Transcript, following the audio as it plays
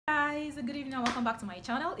good evening and welcome back to my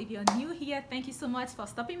channel. If you're new here, thank you so much for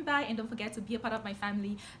stopping by, and don't forget to be a part of my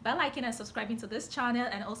family by liking and subscribing to this channel,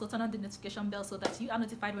 and also turn on the notification bell so that you are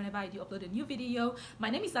notified whenever I do upload a new video.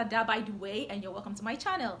 My name is Ada, by the way, and you're welcome to my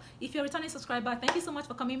channel. If you're a returning subscriber, thank you so much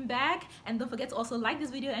for coming back, and don't forget to also like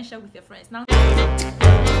this video and share with your friends. Now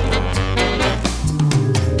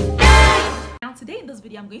today in this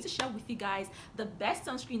video, I'm going to share with you guys the best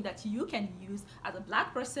sunscreen that you can use as a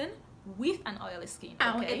black person with an oily skin.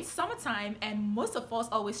 Now it's summertime and most of us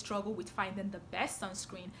always struggle with finding the best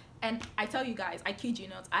sunscreen, and I tell you guys, I kid you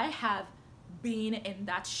not, I have been in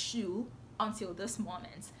that shoe until this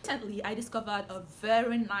moment. Recently I discovered a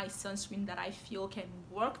very nice sunscreen that I feel can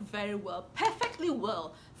work very well, perfectly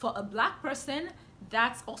well, for a black person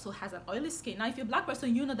that also has an oily skin. Now if you're a black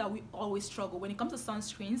person, you know that we always struggle when it comes to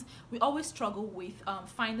sunscreens. We always struggle with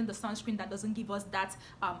finding the sunscreen that doesn't give us that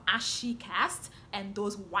ashy cast and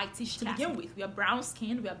those whitish to begin with. We are brown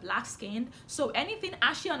skinned, we are black skinned, so anything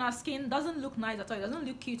ashy on our skin doesn't look nice at all, it doesn't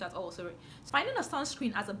look cute at all. Sorry, finding a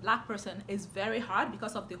sunscreen as a black person is very hard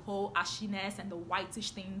because of the whole ashiness and the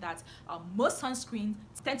whitish thing that most sunscreens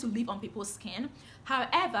tend to leave on people's skin.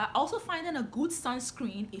 However, also finding a good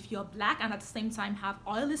sunscreen if you're black and at the same time have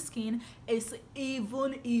oily skin is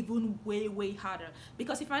even way harder,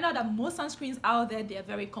 because you find out that most sunscreens out there, they're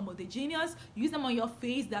very commodogenous. You use them on your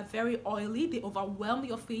face, they're very oily, they overwhelm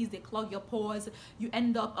your face, they clog your pores, you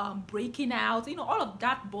end up breaking out, you know, all of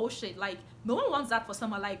that bullshit. Like, no one wants that for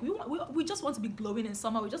summer. Like, we just want to be glowing in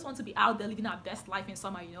summer, we just want to be out there living our best life in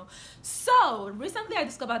summer, you know. So recently I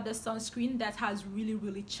discovered this sunscreen that has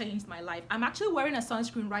really changed my life. I'm actually wearing a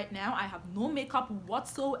sunscreen right now. I have no makeup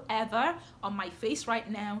whatsoever on my face right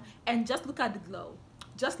now, and just look at the glow.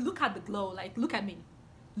 Just look at the glow. Like, look at me,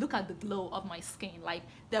 look at the glow of my skin. Like,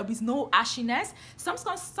 there is no ashiness. Some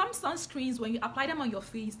sunscreens, when you apply them on your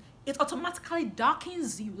face, it automatically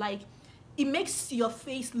darkens you. Like, it makes your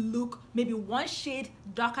face look maybe one shade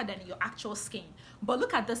darker than your actual skin. But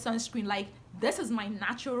look at the sunscreen. Like, this is my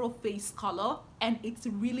natural face color, and it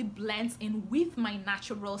really blends in with my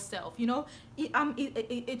natural self, you know.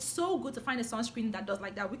 It's so good to find a sunscreen that does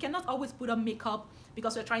like that. We cannot always put on makeup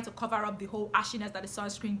because we're trying to cover up the whole ashiness that the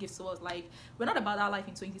sunscreen gives to us. Like, we're not about that life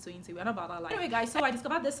in 2020. We're not about that life. Anyway guys, so I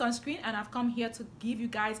discovered this sunscreen and I've come here to give you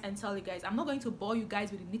guys and tell you guys. I'm not going to bore you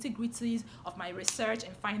guys with the nitty-gritties of my research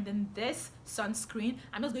and finding this sunscreen.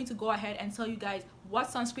 I'm just going to go ahead and tell you guys what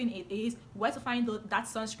sunscreen it is, where to find that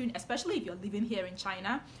sunscreen, especially if you're living here in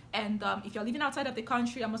China, and if you're living outside of the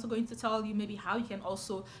country, I'm also going to tell you maybe how you can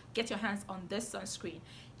also get your hands on this sunscreen.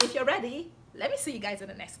 If you're ready, let me see you guys in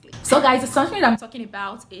the next clip. So guys, the sunscreen I'm talking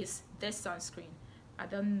about is this sunscreen. I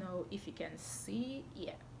don't know if you can see.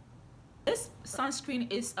 Yeah, this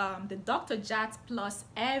sunscreen is the Dr.jart Plus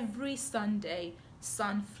Every Sunday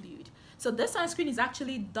Sun Fluid. So this sunscreen is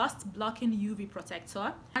actually dust blocking UV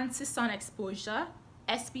protector, anti-sun exposure,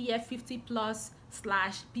 SPF 50+ /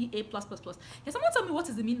 PA+++. Can someone tell me what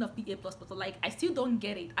is the meaning of PA++? Like, I still don't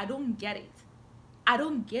get it. I don't get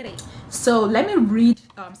it. So let me read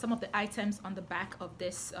some of the items on the back of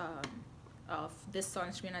this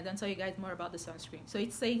sunscreen, and then tell you guys more about the sunscreen. So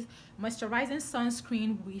it says moisturizing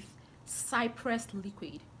sunscreen with cypress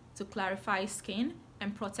liquid to clarify skin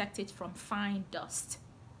and protect it from fine dust.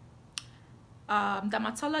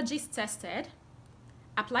 Dermatologist tested.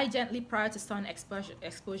 Apply gently prior to sun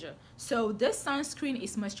exposure. So this sunscreen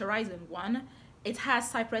is moisturizing one. It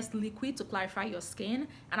has cypress liquid to clarify your skin,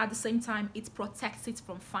 and at the same time it protects it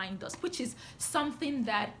from fine dust, which is something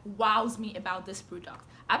that wows me about this product.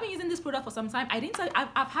 I've been using this product for some time.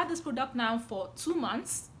 I've had this product now for 2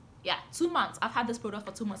 months. Yeah, 2 months. I've had this product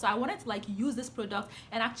for 2 months, so I wanted to like use this product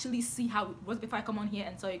and actually see how it works before I come on here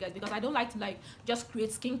and tell you guys, because I don't like to like just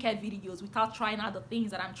create skincare videos without trying out the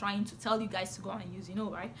things that I'm trying to tell you guys to go and use, you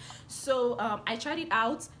know, right? So I tried it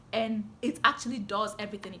out and it actually does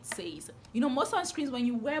everything it says. You know, most sunscreens, when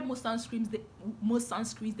you wear most sunscreens,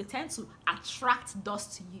 they tend to attract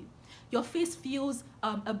dust to you. Your face feels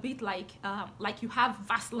a bit like you have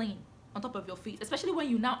Vaseline on top of your face, especially when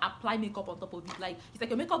you now apply makeup on top of it. Like, it's like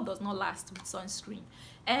your makeup does not last with sunscreen,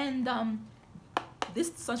 and this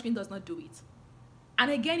sunscreen does not do it.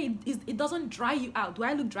 And again, it doesn't dry you out. Do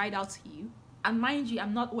I look dried out to you? And mind you,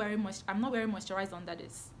 I'm not wearing moisturizer under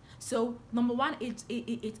this. So number one, it's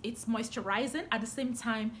moisturizing. At the same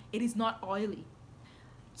time, it is not oily.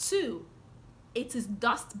 2, it is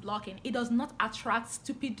dust blocking. It does not attract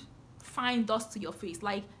stupid fine dust to your face.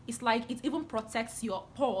 Like, it's like it even protects your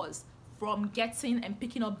pores from getting and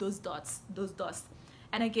picking up those dust.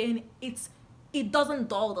 And again, it's it doesn't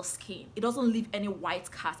dull the skin. It doesn't leave any white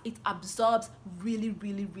cast. It absorbs really,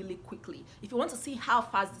 really, really quickly. If you want to see how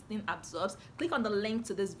fast this thing absorbs, click on the link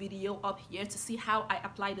to this video up here to see how I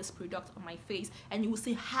apply this product on my face, and you will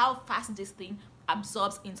see how fast this thing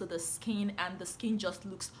absorbs into the skin, and the skin just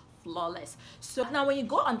looks flawless. So now when you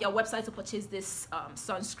go on their website to purchase this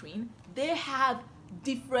sunscreen, they have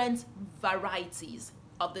different varieties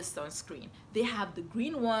of this sunscreen. They have the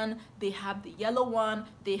green one, they have the yellow one,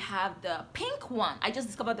 they have the pink one. I just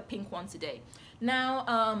discovered the pink one today.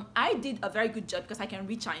 Now I did a very good job because I can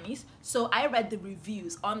read Chinese, so I read the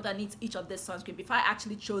reviews underneath each of this sunscreen before I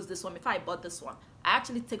actually chose this one, before I bought this one. I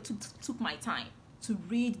actually took my time to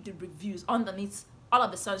read the reviews underneath all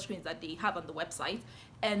of the sunscreens that they have on the website,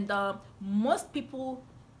 and most people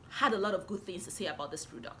had a lot of good things to say about this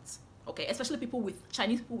product. Okay, especially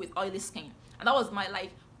Chinese people with oily skin, and that was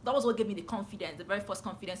what gave me the confidence, the very first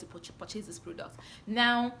confidence to purchase this product.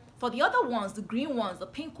 Now, for the other ones, the green ones, the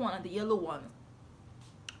pink one, and the yellow one,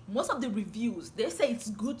 most of the reviews, they say it's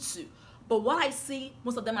good too. But what I see,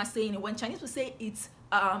 most of them are saying, when Chinese people say it's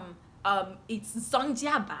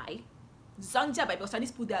zhangjiabai, because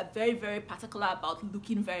Chinese people, they are very, very particular about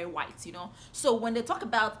looking very white, you know. So when they talk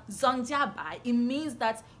about zhangjiabai, it means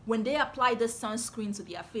that when they apply this sunscreen to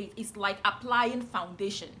their face, it's like applying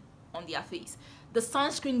foundation on their face. The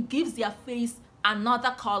sunscreen gives their face another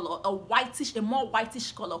color, a more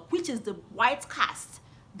whitish color, which is the white cast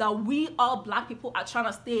that we all black people are trying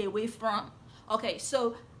to stay away from. Okay,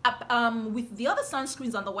 so with the other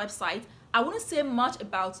sunscreens on the website, I wouldn't say much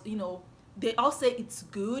about, you know, they all say it's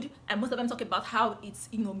good, and most of them talk about how it's,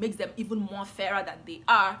 you know, makes them even more fairer than they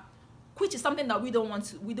are, which is something that we don't want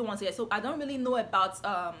to hear. So I don't really know about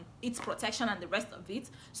its protection and the rest of it.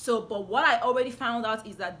 So, but what I already found out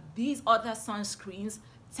is that these other sunscreens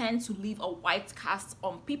tend to leave a white cast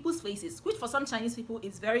on people's faces, which for some Chinese people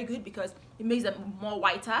is very good because it makes them more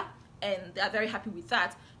whiter, and they're very happy with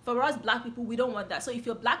that. For us black people, we don't want that. So if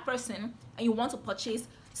you're a black person and you want to purchase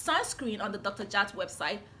sunscreen on the Dr. Jart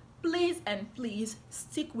website, please and please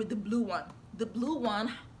stick with the blue one. The blue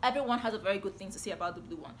one, everyone has a very good thing to say about the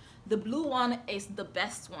blue one. The blue one is the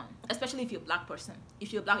best one, especially if you're a black person.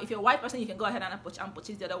 If you're a white person, you can go ahead and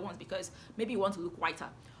purchase the other ones because maybe you want to look whiter.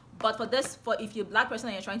 But if you're a black person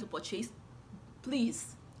and you're trying to purchase,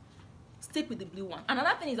 please stick with the blue one.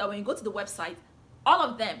 Another thing is that when you go to the website, all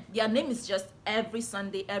of them, their name is just every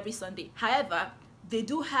Sunday. However, they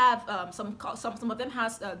do have some of them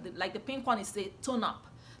has like the pink one is say tone up.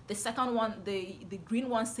 The second one, the green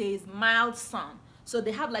one says mild sun. So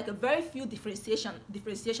they have like a very few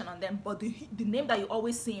differentiation on them, but the name that you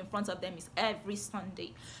always see in front of them is every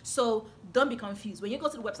Sunday. So don't be confused. When you go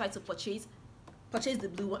to the website to purchase the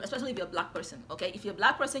blue one, especially if you're a black person. Okay, if you're a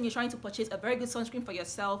black person, you're trying to purchase a very good sunscreen for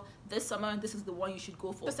yourself this summer, this is the one you should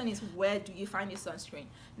go for. The question is, where do you find your sunscreen?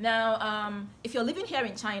 Now, if you're living here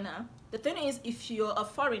in China, the thing is, if you're a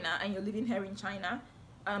foreigner and you're living here in China,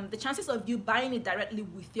 the chances of you buying it directly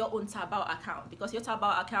with your own Taobao account, because your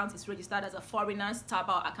Taobao account is registered as a foreigner's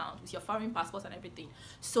Taobao account with your foreign passport and everything,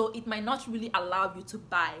 so it might not really allow you to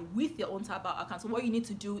buy with your own Taobao account. So what you need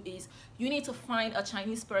to do is you need to find a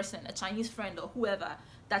Chinese person, a Chinese friend or whoever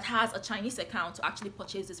that has a Chinese account to actually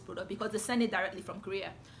purchase this product, because they send it directly from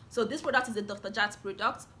Korea. So this product is a Dr. Jart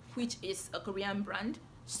product, which is a Korean brand.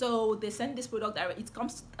 So they send this product directly. It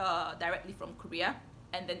comes directly from Korea,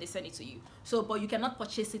 and then they send it to you. So, but you cannot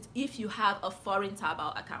purchase it if you have a foreign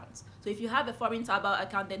Taobao account. So if you have a foreign Taobao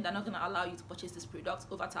account, then they're not going to allow you to purchase this product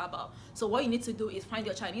over Taobao. So what you need to do is find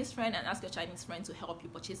your Chinese friend and ask your Chinese friend to help you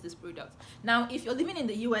purchase this product. Now, if you're living in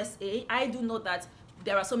the USA, I do know that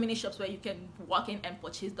there are so many shops where you can walk in and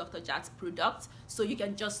purchase Dr. Jart's product. So you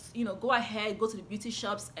can just, you know, go ahead, go to the beauty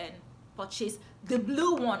shops and purchase the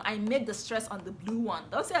blue one. I make the stress on the blue one.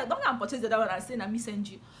 Don't say, don't go and purchase the other one and say, let me send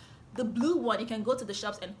you. The blue one, you can go to the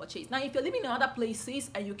shops and purchase. Now, if you're living in other places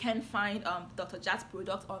and you can find Dr. Jart's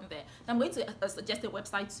product on there, I'm going to suggest a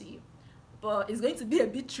website to you. But it's going to be a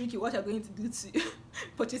bit tricky what you're going to do to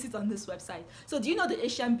purchase it on this website. So do you know the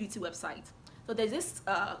Asian Beauty website? So there's this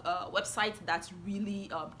website that really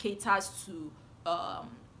caters to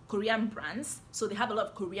Korean brands. So they have a lot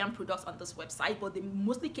of Korean products on this website, but they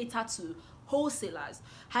mostly cater to wholesalers.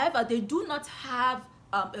 However, they do not have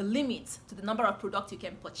a limit to the number of products you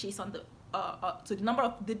can purchase on the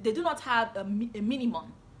they do not have a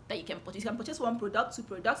minimum that you can purchase. You can purchase 1 product, 2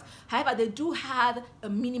 products. However, they do have a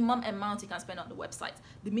minimum amount you can spend on the website.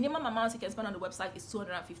 The minimum amount you can spend on the website is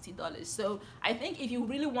 $250. So I think if you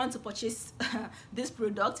really want to purchase this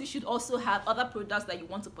product, you should also have other products that you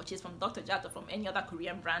want to purchase from Dr. Jart or from any other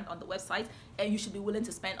Korean brand on the website, and you should be willing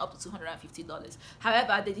to spend up to $250.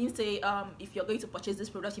 However, they didn't say if you're going to purchase this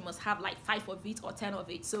product, you must have like 5 of it or 10 of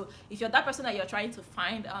it. So if you're that person that you're trying to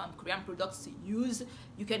find Korean products to use,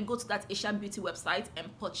 you can go to that Asian Beauty website and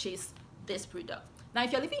purchase this product. Now,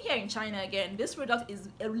 if you're living here in China, again, this product is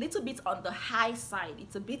a little bit on the high side.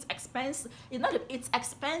 It's a bit expensive. It's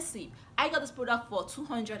expensive. I got this product for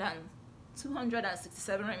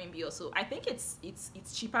 267 RMB or so. I think it's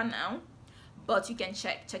cheaper now, but you can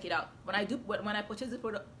check it out. When I purchase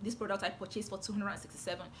this product I purchased for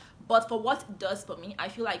 267. But for what it does for me, I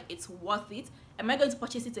feel like it's worth it. Am I going to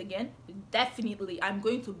purchase it again? Definitely. I'm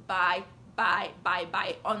going to buy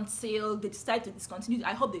until they decide to discontinue.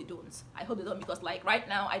 I hope they don't. Because like right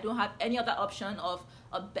now I don't have any other option of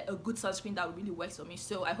a good sunscreen that really works for me.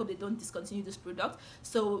 So I hope they don't discontinue this product.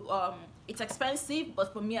 So it's expensive,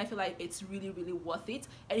 but for me I feel like it's really worth it.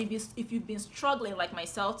 And if you've been struggling like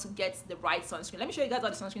myself to get the right sunscreen, let me show you guys all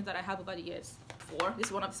the sunscreens that I have over the years. This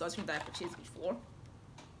is one of the sunscreens that I purchased before.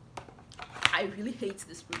 I really hate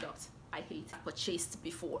this product. Purchased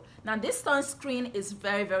before. Now this sunscreen is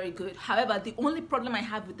very good. However, the only problem I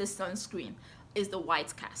have with this sunscreen is the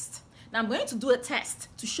white cast. Now I'm going to do a test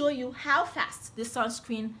to show you how fast this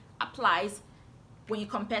sunscreen applies when you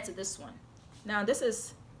compare to this one. Now this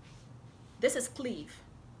is Cleve.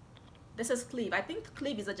 This is Cleve. I think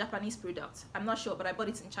Cleve is a Japanese product. I'm not sure, but I bought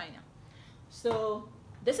it in China. So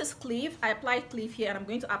this is Cleve. I applied Cleve here, and I'm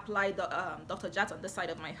going to apply the Dr. Jart on this side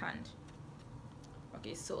of my hand.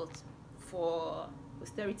 Okay, so for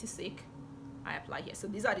austerity's sake, I apply here. So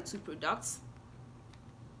these are the 2 products.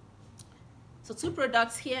 So 2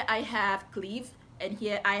 products. Here I have Cleve, and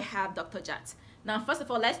here I have Dr. Jart. Now first of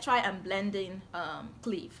all, let's try and blend in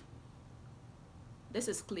Cleve. This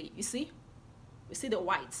is Cleve. You see the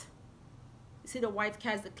white. You see the white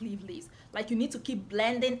cast the Cleve leaves. Like you need to keep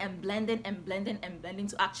blending and blending and blending and blending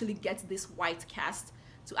to actually get this white cast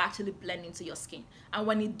to actually blend into your skin. And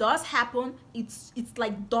when it does happen, it's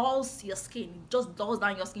like dulls your skin. It just dulls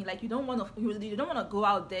down your skin. Like you don't want to go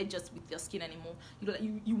out there just with your skin anymore.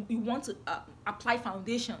 You want to apply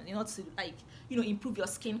foundation, to improve your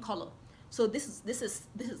skin color. So this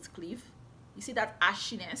is Cleve. You see that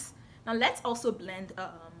ashiness. Now let's also blend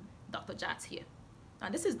Dr. Jart here. Now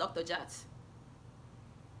this is Dr. Jart.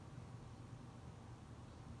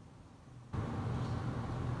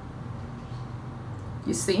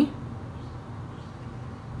 You see?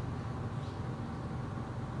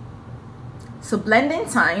 So blending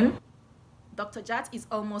time, Dr. Jart is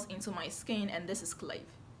almost into my skin, and this is Cleve.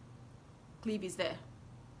 Cleve is there.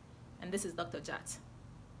 And this is Dr. Jart.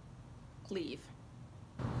 Cleve.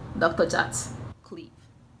 Dr. Jart. Cleve.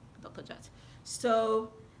 Dr. Jart.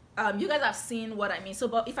 So you guys have seen what I mean. So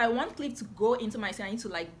but if I want Cleve to go into my skin, I need to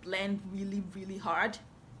like blend really hard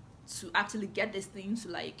to actually get this thing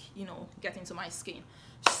to get into my skin.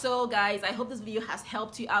 So guys, I hope this video has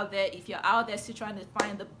helped you out there. If you're out there still trying to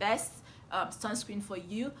find the best sunscreen for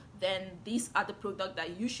you, then these are the products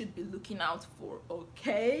that you should be looking out for.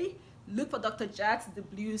 Okay, look for Dr. Jart, the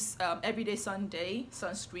Blues Everyday Sunday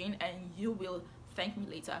sunscreen, and you will thank me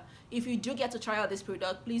later. If you do get to try out this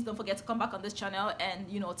product, please don't forget to come back on this channel and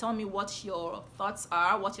tell me what your thoughts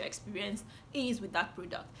are, what your experience is with that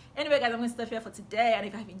product. Anyway guys, I'm going to stop here for today, and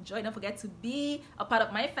if you have enjoyed, don't forget to be a part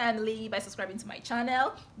of my family by subscribing to my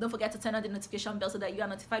channel. Don't forget to turn on the notification bell so that you are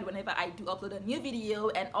notified whenever I do upload a new video,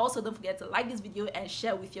 and also don't forget to like this video and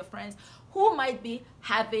share with your friends who might be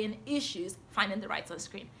having issues finding the right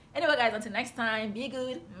sunscreen. Anyway guys, until next time, be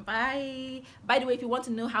good. Bye. By the way, if you want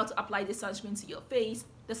to know how to apply this sunscreen to your face,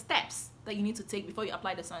 the steps that you need to take before you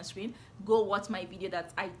apply the sunscreen, go watch my video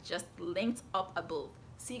that I just linked up above.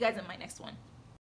 See you guys in my next one.